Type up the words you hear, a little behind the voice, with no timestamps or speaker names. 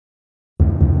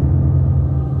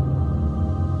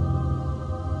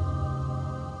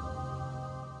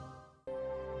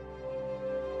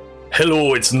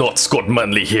Hello, it's not Scott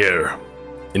Manley here.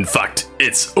 In fact,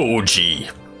 it's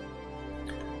OG.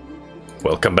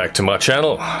 Welcome back to my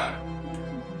channel.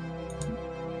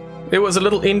 There was a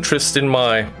little interest in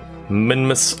my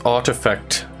Minmus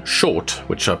artifact short,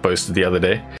 which I posted the other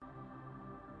day.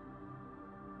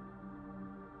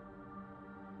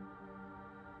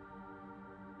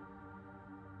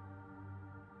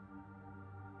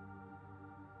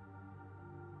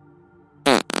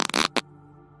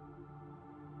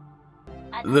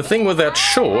 The thing with that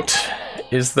short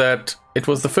is that it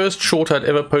was the first short I'd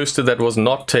ever posted that was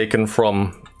not taken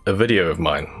from a video of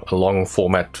mine, a long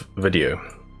format video.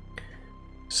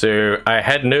 So I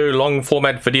had no long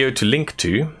format video to link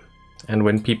to, and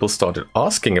when people started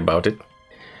asking about it,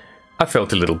 I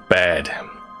felt a little bad,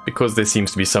 because there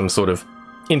seems to be some sort of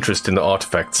interest in the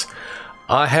artifacts.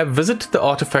 I have visited the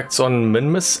artifacts on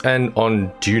Minmus and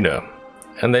on Juno,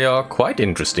 and they are quite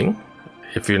interesting.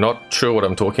 If you're not sure what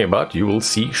I'm talking about, you will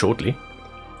see shortly.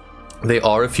 There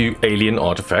are a few alien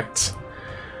artifacts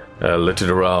littered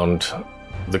around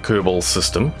the Kerbol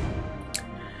system.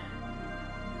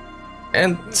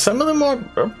 And some of them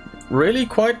are really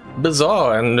quite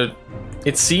bizarre, and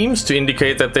it seems to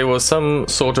indicate that there was some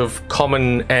sort of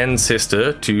common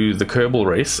ancestor to the Kerbal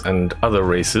race and other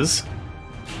races.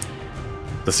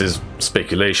 This is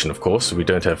speculation, of course, we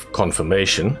don't have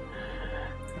confirmation.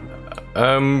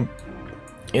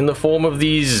 In the form of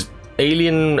these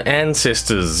alien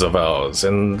ancestors of ours,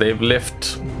 and they've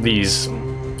left these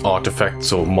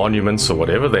artifacts or monuments or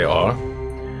whatever they are.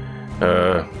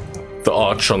 The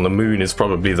arch on the moon is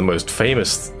probably the most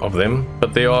famous of them,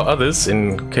 but there are others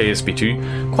in KSP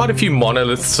 2. Quite a few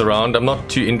monoliths around. I'm not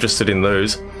too interested in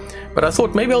those, but I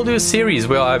thought maybe I'll do a series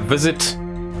where I visit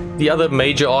the other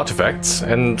major artifacts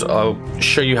and I'll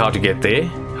show you how to get there,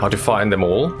 how to find them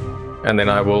all, and then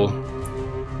I will,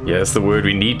 yes, the word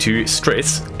we need to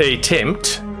stress,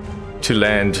 attempt to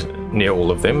land near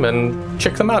all of them and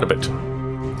check them out a bit.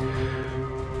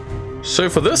 So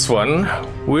for this one,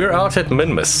 we're out at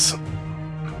Minmus.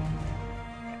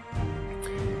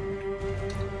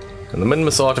 And the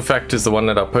Minmus artifact is the one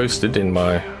that I posted in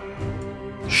my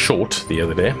short the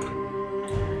other day.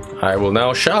 I will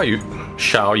now show you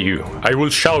how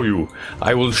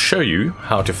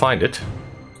to find it.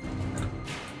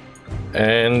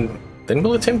 And then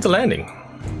we'll attempt the landing.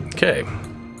 Okay.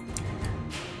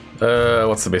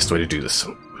 What's the best way to do this?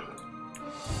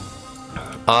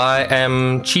 I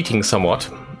am cheating somewhat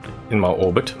in my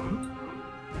orbit.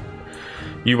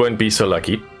 You won't be so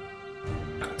lucky.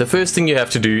 The first thing you have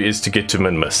to do is to get to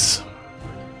Minmus.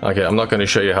 Okay, I'm not going to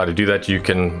show you how to do that. You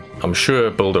can, I'm sure,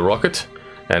 build a rocket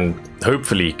and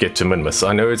hopefully get to Minmus.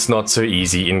 I know it's not so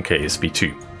easy in KSP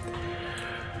 2.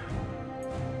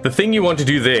 The thing you want to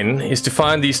do then is to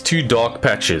find these two dark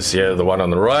patches, yeah, the one on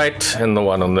the right and the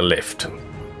one on the left.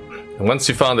 And once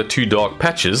you found the two dark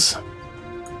patches,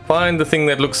 find the thing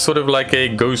that looks sort of like a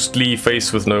ghostly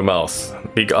face with no mouth.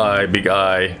 Big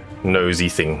eye, nosy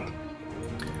thing.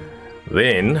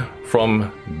 Then,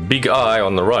 from big eye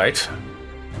on the right,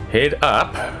 head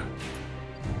up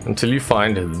until you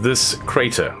find this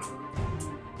crater.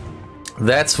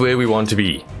 That's where we want to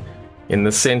be, in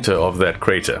the center of that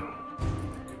crater.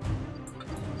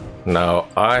 Now,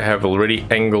 I have already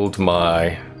angled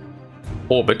my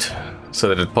orbit so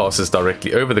that it passes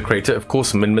directly over the crater. Of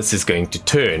course, Minmus is going to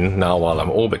turn now while I'm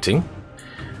orbiting,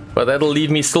 but that'll leave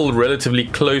me still relatively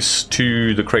close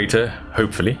to the crater,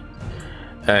 hopefully,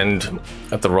 and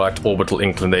at the right orbital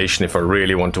inclination if I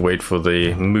really want to wait for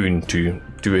the moon to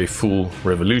do a full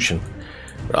revolution.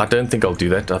 But I don't think I'll do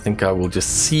that. I think I will just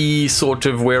see sort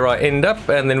of where I end up,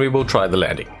 and then we will try the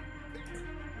landing.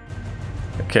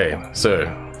 Okay,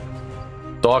 so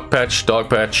dark patch,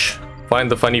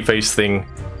 find the funny face thing,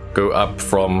 go up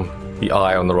from the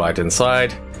eye on the right hand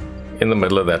side, in the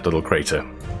middle of that little crater.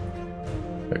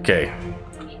 Okay,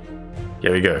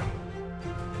 here we go.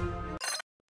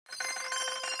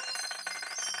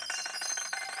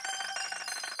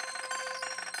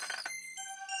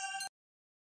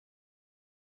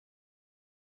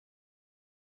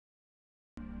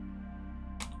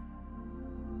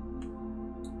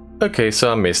 Okay,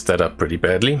 so I messed that up pretty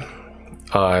badly.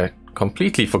 I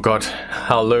completely forgot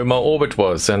how low my orbit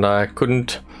was, and I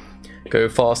couldn't go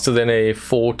faster than a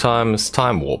 4 times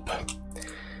time warp.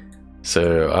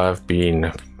 So I've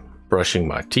been brushing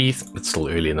my teeth, it's still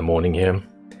early in the morning here,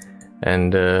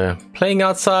 and playing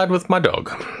outside with my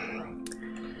dog.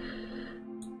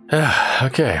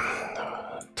 Okay,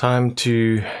 time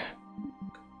to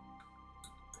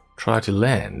try to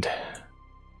land.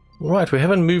 Right, we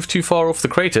haven't moved too far off the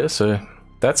crater, so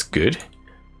that's good.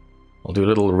 I'll do a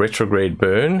little retrograde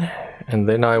burn, and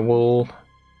then I will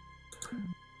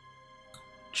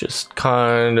just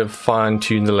kind of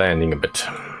fine-tune the landing a bit.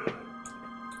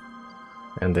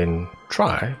 And then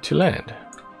try to land.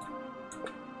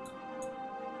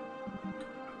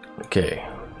 Okay,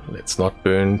 let's not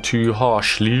burn too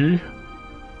harshly.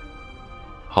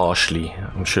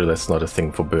 I'm sure that's not a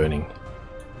thing for burning.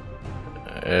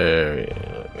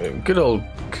 Good old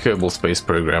Kerbal space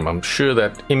program. I'm sure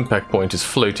that impact point is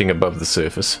floating above the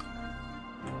surface.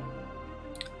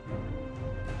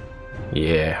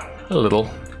 Yeah, a little.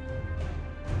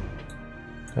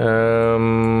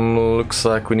 Looks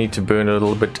like we need to burn a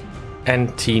little bit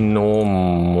anti-normal.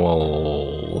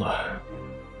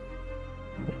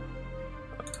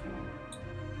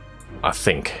 I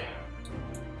think.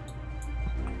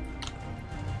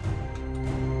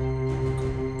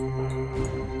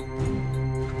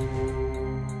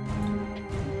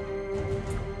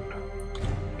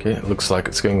 Okay, it looks like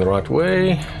it's going the right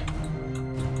way.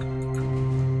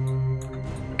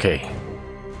 Okay,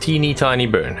 teeny tiny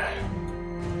burn.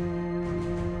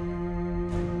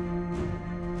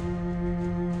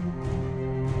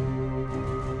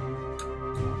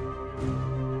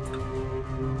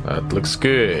 That looks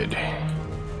good.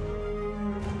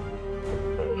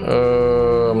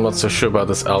 I'm not so sure about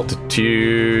this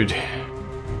altitude.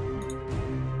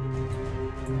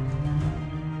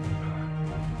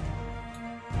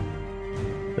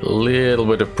 A little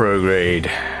bit of prograde.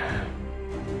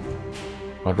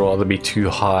 I'd rather be too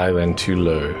high than too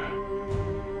low.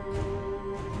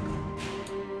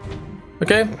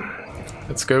 Okay,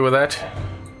 let's go with that.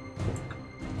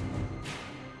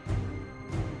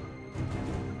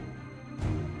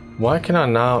 Why can I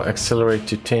now accelerate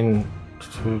to 10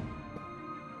 to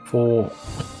 4?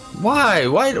 Why?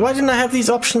 Why didn't I have these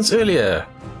options earlier?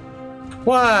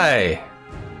 Why?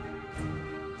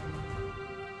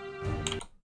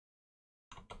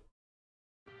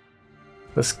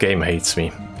 This game hates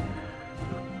me.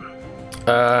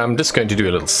 I'm just going to do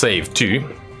a little save too.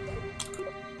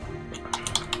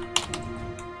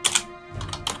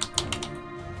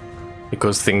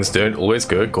 Because things don't always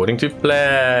go according to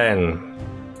plan.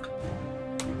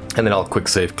 And then I'll quick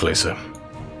save closer.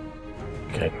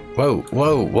 Okay. Whoa,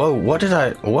 whoa, whoa,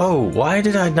 why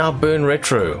did I now burn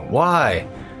retro? Why?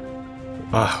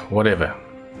 Ah, whatever.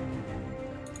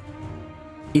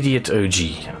 Idiot OG.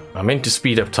 I meant to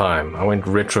speed up time. I went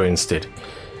retro instead.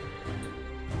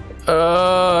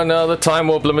 Now the time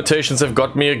warp limitations have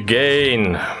got me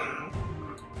again.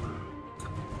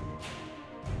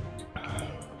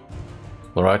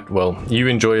 Alright, well, you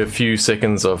enjoy a few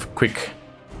seconds of quick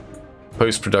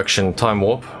post-production time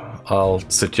warp. I'll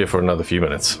sit here for another few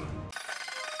minutes.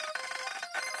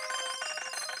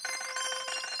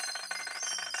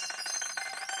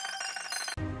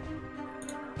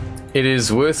 It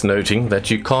is worth noting that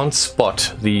you can't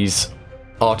spot these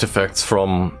artifacts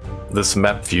from this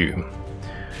map view.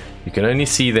 You can only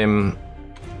see them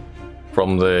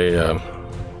from the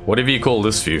whatever you call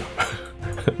this view.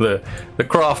 the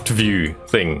craft view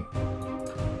thing.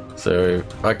 So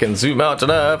if I can zoom out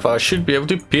enough, I should be able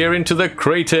to peer into the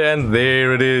crater, and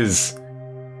there it is.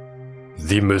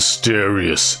 The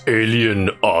mysterious alien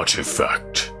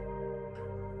artifact.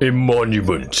 A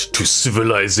monument to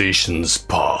civilizations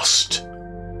past.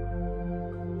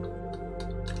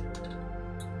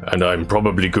 And I'm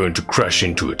probably going to crash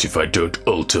into it if I don't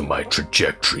alter my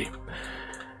trajectory.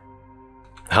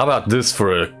 How about this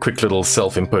for a quick little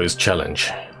self-imposed challenge?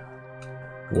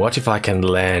 What if I can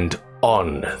land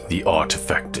on the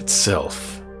artifact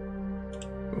itself?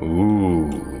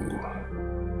 Ooh.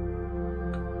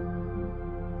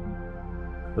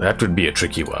 That would be a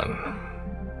tricky one.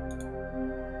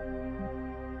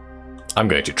 I'm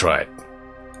going to try it.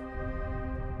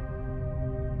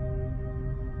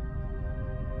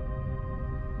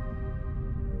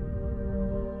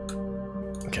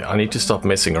 Okay, I need to stop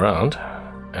messing around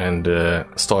and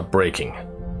start braking.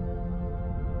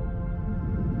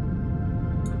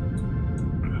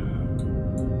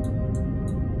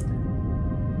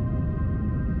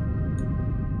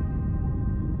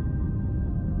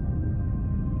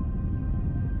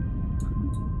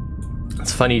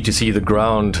 It's funny to see the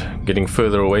ground getting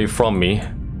further away from me.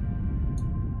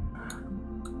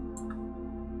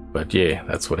 But yeah,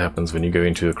 that's what happens when you go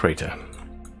into a crater.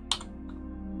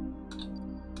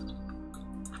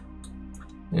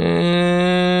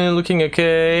 Looking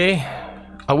okay.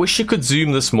 I wish you could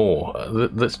zoom this more.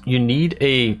 You need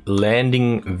a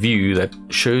landing view that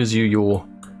shows you your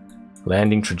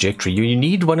landing trajectory. You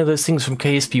need one of those things from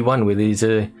KSP 1 where there's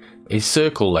a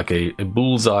circle, like a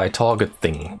bullseye target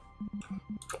thing.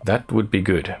 That would be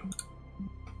good.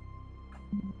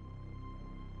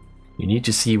 You need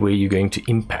to see where you're going to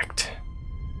impact.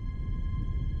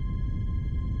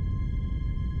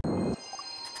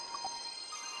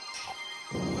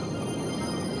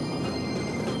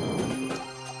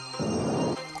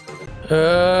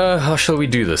 How shall we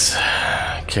do this?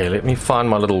 Okay, let me find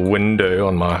my little window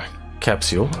on my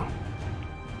capsule.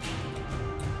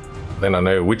 Then I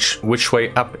know which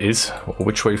way up is, or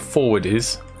which way forward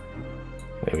is.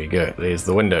 There we go, there's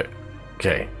the window.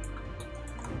 Okay.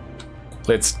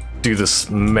 Let's do this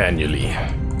manually.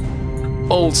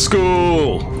 Old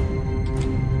school!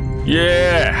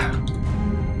 Yeah!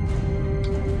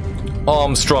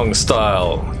 Armstrong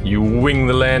style. You wing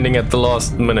the landing at the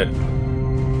last minute.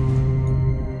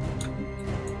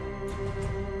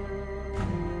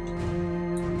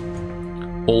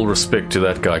 All respect to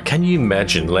that guy. Can you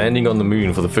imagine landing on the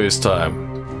moon for the first time?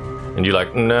 And you're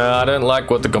like, nah, I don't like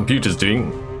what the computer's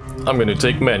doing. I'm gonna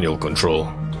take manual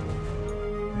control.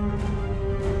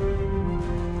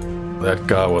 That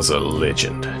guy was a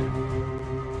legend.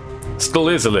 Still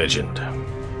is a legend.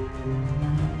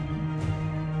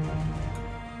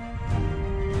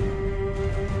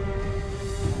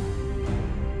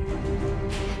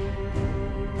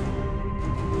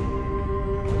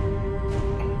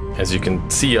 As you can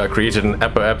see, I created an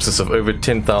apoapsis of over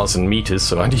 10,000 meters,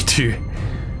 so I need to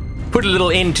put a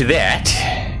little end to that,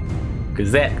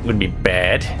 because that would be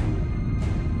bad.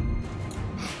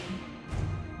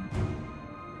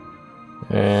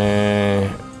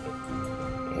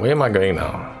 Where am I going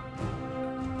now?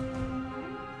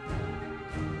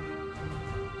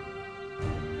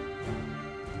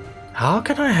 How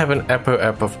can I have an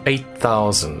apoap of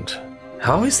 8,000?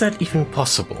 How is that even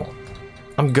possible?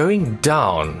 I'm going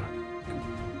down.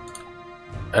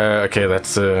 Okay,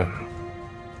 that's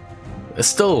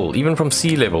still, even from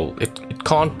sea level, it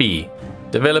can't be.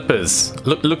 Developers,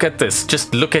 look at this.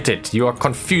 Just look at it. You are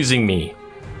confusing me.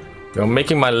 You're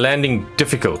making my landing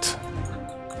difficult.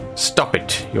 Stop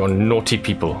it, you're naughty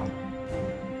people.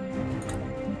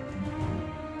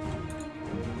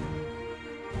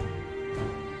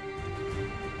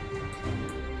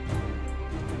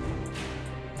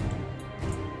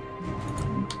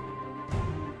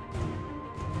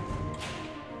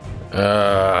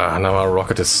 Now our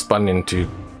rocket is spun into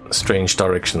strange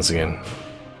directions again.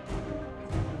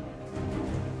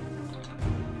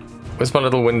 Where's my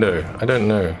little window? I don't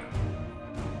know.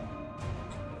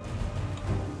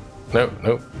 No,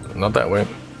 nope, not that way.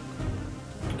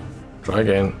 Try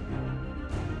again.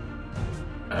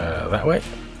 That way.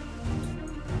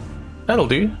 That'll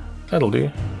do. That'll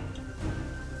do.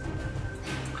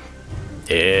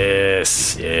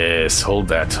 Yes, yes. Hold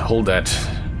that. Hold that.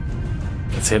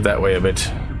 Let's head that way a bit.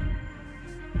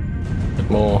 Bit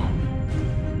more.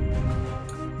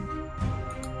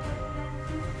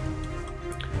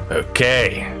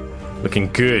 Okay.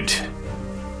 Looking good.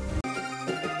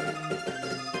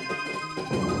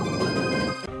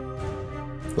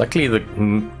 Luckily, the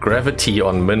gravity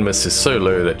on Minmus is so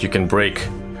low that you can brake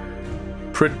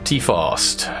pretty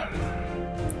fast.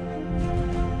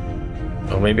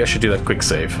 Or maybe I should do that quick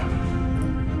save.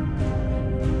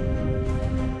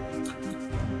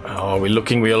 Oh, we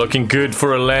are looking good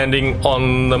for a landing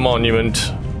on the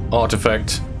monument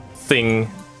artifact thing.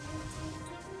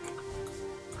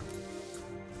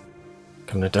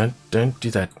 Come on, don't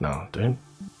do that now.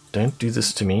 Don't do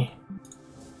this to me.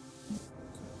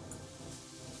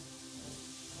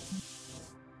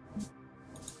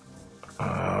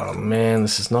 Oh man,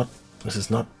 this is not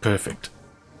perfect.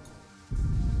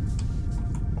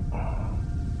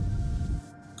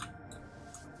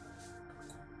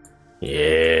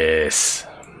 Yes.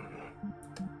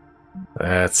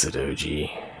 That's it, OG.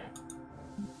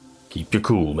 Keep your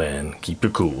cool, man. Keep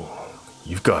your cool.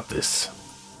 You've got this.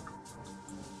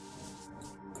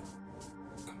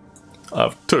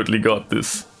 I've totally got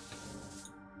this.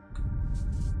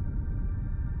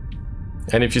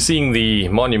 And if you're seeing the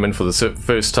monument for the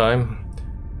first time,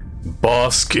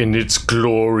 bask in its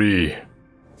glory.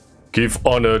 Give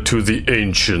honor to the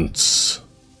ancients.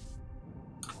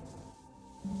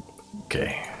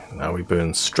 Okay, now we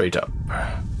burn straight up.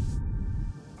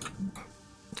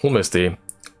 Almost there.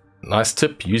 Nice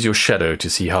tip, use your shadow to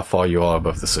see how far you are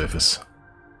above the surface.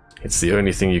 It's the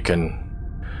only thing you can...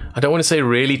 I don't want to say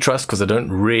really trust, because I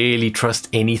don't really trust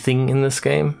anything in this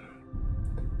game.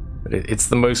 But it's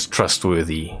the most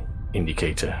trustworthy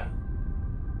indicator.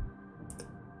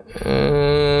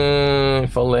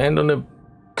 If I land on a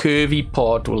curvy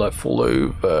part, will I fall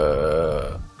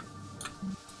over?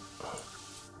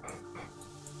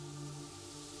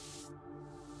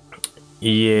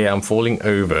 Yeah, I'm falling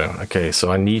over. Okay,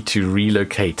 so I need to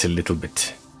relocate a little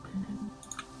bit.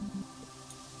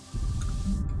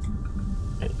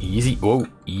 Easy. Whoa,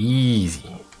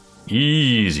 easy.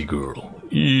 Easy, girl.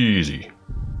 Easy.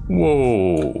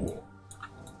 Whoa.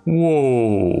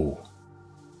 Whoa.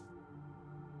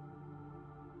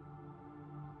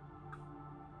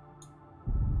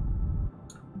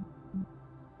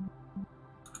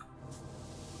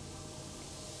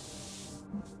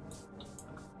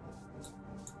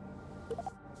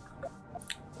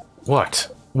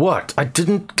 What? What? I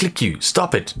didn't click you.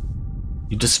 Stop it.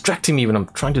 You're distracting me when I'm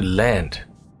trying to land.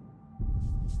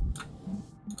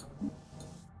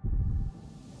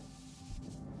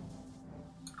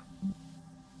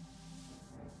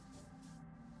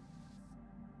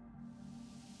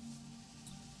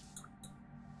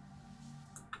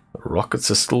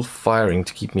 Rockets are still firing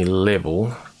to keep me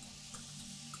level.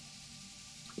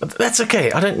 But that's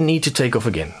okay. I don't need to take off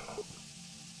again.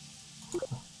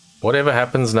 Whatever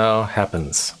happens now,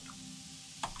 happens.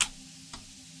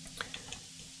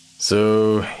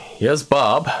 So, here's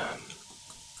Bob.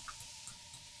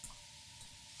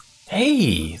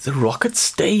 Hey, the rocket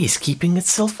stays, keeping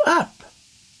itself up.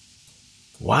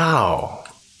 Wow.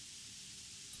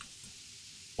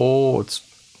 Or it's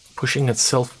pushing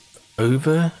itself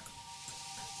over.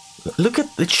 Look at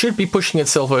it, should be pushing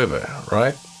itself over,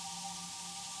 right?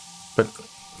 But,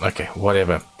 okay,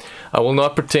 whatever. I will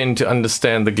not pretend to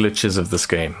understand the glitches of this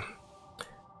game.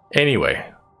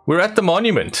 Anyway, we're at the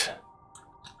monument.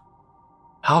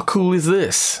 How cool is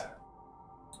this?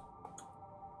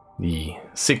 The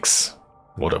 6,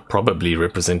 what are probably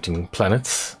representing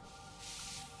planets.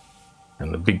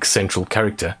 And the big central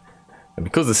character. And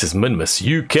because this is Minmus,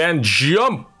 you can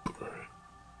jump!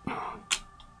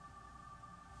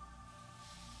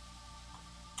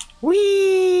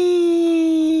 Whee!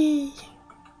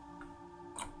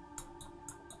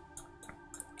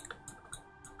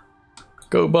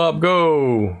 Go, Bob,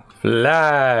 go!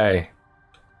 Fly!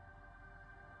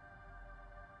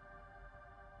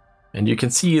 And you can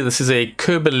see this is a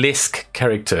Kerbalesque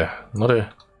character, not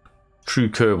a true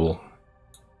Kerbal.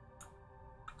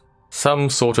 Some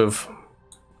sort of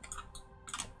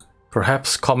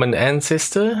perhaps common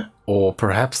ancestor, or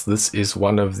perhaps this is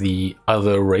one of the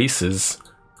other races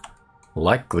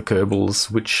like the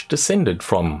Kerbals which descended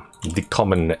from the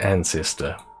common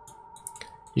ancestor.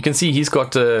 You can see he's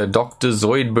got Dr.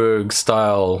 Zoidberg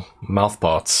style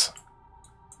mouthparts.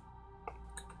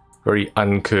 Very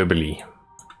un-Kerbally.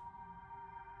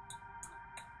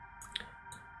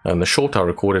 And the short I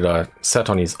recorded, I sat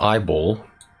on his eyeball.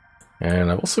 And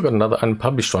I've also got another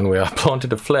unpublished one where I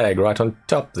planted a flag right on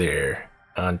top there.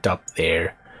 On top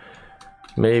there.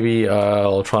 Maybe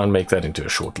I'll try and make that into a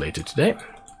short later today.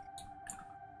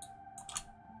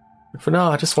 But for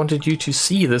now, I just wanted you to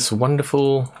see this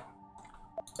wonderful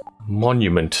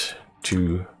monument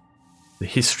to the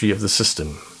history of the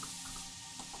system.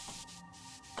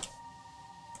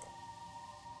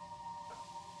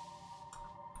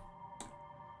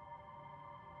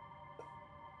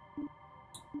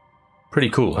 Pretty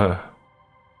cool, huh?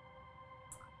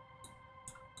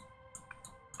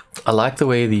 I like the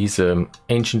way these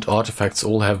ancient artifacts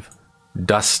all have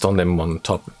dust on them on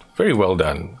top. Very well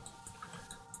done.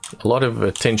 A lot of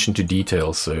attention to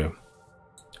detail, so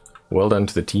well done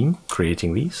to the team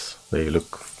creating these. They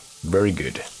look very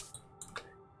good.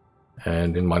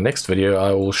 And in my next video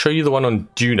I will show you the one on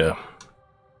Juno,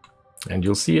 and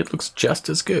you'll see it looks just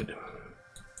as good.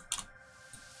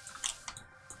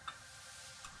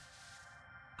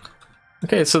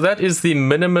 Okay, so that is the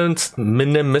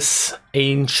Minmus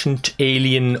Ancient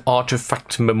Alien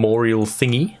Artifact Memorial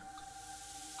thingy.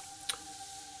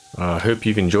 I hope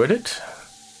you've enjoyed it.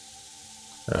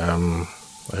 I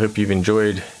hope you've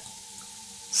enjoyed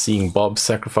seeing Bob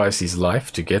sacrifice his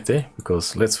life to get there,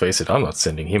 because let's face it, I'm not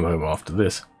sending him home after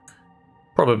this.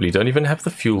 Probably don't even have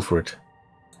the fuel for it.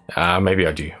 Maybe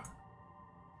I do. I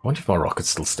wonder if my rocket's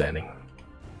still standing.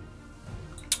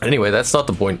 Anyway, that's not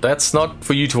the point. That's not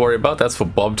for you to worry about. That's for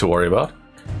Bob to worry about.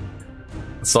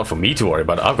 It's not for me to worry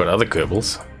about. I've got other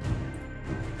Kerbals.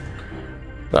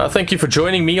 Thank you for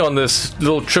joining me on this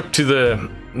little trip to the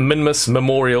Minmus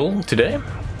Memorial today.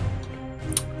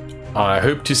 I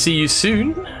hope to see you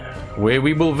soon, where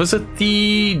we will visit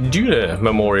the Juno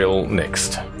Memorial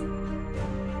next.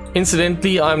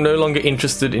 Incidentally, I'm no longer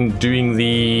interested in doing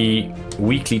the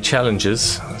weekly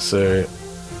challenges, so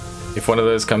if one of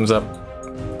those comes up,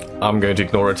 I'm going to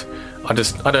ignore it. I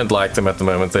don't like them at the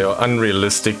moment. They are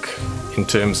unrealistic in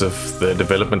terms of the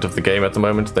development of the game at the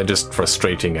moment. They're just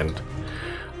frustrating, and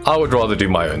I would rather do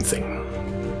my own thing.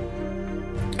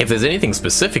 If there's anything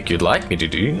specific you'd like me to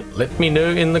do, let me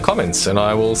know in the comments and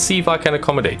I will see if I can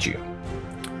accommodate you.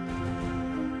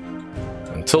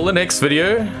 Until the next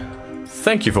video,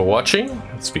 thank you for watching.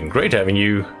 It's been great having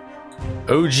you.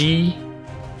 OG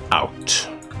out.